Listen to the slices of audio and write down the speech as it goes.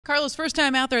Carlos, first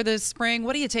time out there this spring.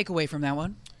 What do you take away from that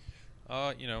one?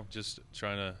 Just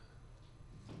trying to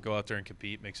go out there and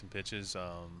compete, make some pitches,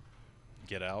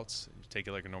 get outs, take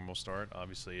it like a normal start.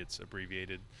 Obviously, it's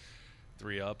abbreviated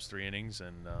 3 ups, 3 innings,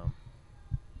 and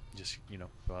just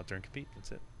go out there and compete.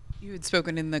 That's it. You had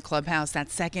spoken in the clubhouse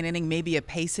that second inning, maybe a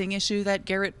pacing issue that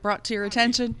Garrett brought to your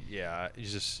attention. Yeah,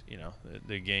 it's just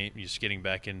the game. Just getting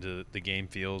back into the game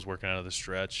feels, working out of the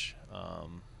stretch.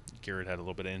 Garrett had a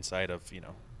little bit of insight of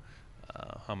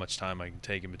how much time I can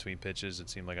take in between pitches. It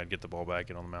seemed like I'd get the ball back,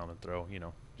 get on the mound, and throw.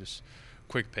 Just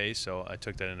quick pace. So I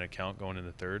took that into account going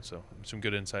into third. So some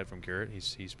good insight from Garrett.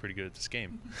 He's pretty good at this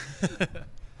game.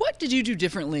 What did you do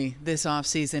differently this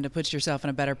offseason to put yourself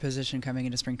in a better position coming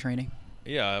into spring training?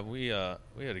 Yeah, we had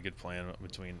a good plan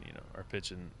between our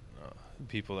pitch and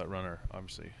people that run our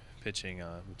obviously pitching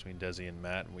between Desi and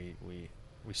Matt. And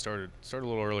we started a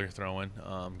little earlier throwing.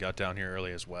 Got down here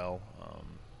early as well.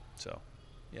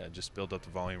 Just build up the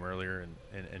volume earlier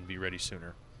and be ready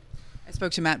sooner. I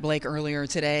spoke to Matt Blake earlier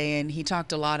today, and he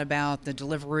talked a lot about the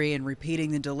delivery and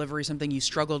repeating the delivery, something you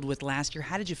struggled with last year.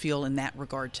 How did you feel in that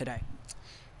regard today?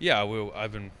 Yeah,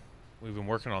 we've been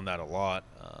working on that a lot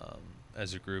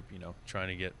as a group. Trying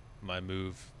to get my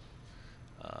move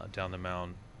down the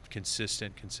mound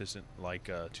consistent like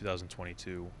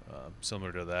 2022,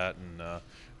 similar to that. And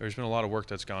there's been a lot of work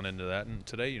that's gone into that. And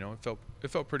today,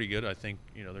 it felt pretty good. I think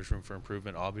there's room for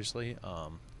improvement, obviously.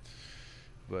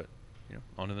 But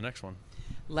on to the next one.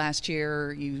 Last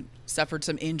year, you suffered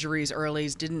some injuries early,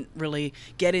 didn't really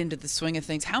get into the swing of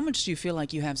things. How much do you feel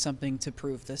like you have something to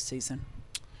prove this season?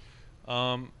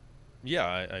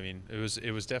 Yeah, I mean, it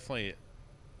was definitely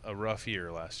a rough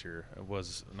year last year. It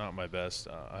was not my best.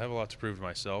 I have a lot to prove to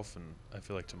myself, and I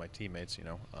feel like to my teammates,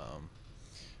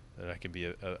 that I can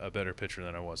be a better pitcher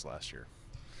than I was last year.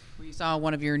 We saw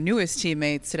one of your newest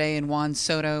teammates today in Juan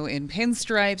Soto in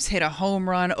pinstripes, hit a home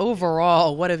run.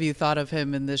 Overall, what have you thought of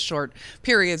him in this short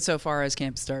period so far as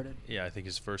camp started? Yeah, I think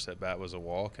his first at bat was a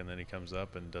walk, and then he comes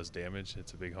up and does damage.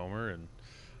 It's a big homer, and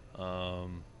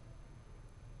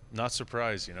not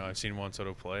surprised. I've seen Juan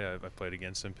Soto play. I've played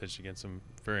against him, pitched against him.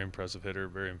 Very impressive hitter,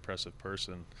 very impressive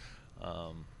person.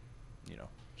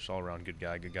 Just all around good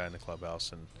guy in the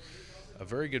clubhouse, and a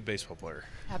very good baseball player.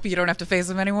 Happy you don't have to face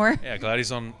him anymore? Yeah, glad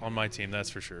he's on my team, that's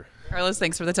for sure. Carlos,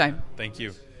 thanks for the time. Thank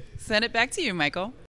you. Send it back to you, Michael.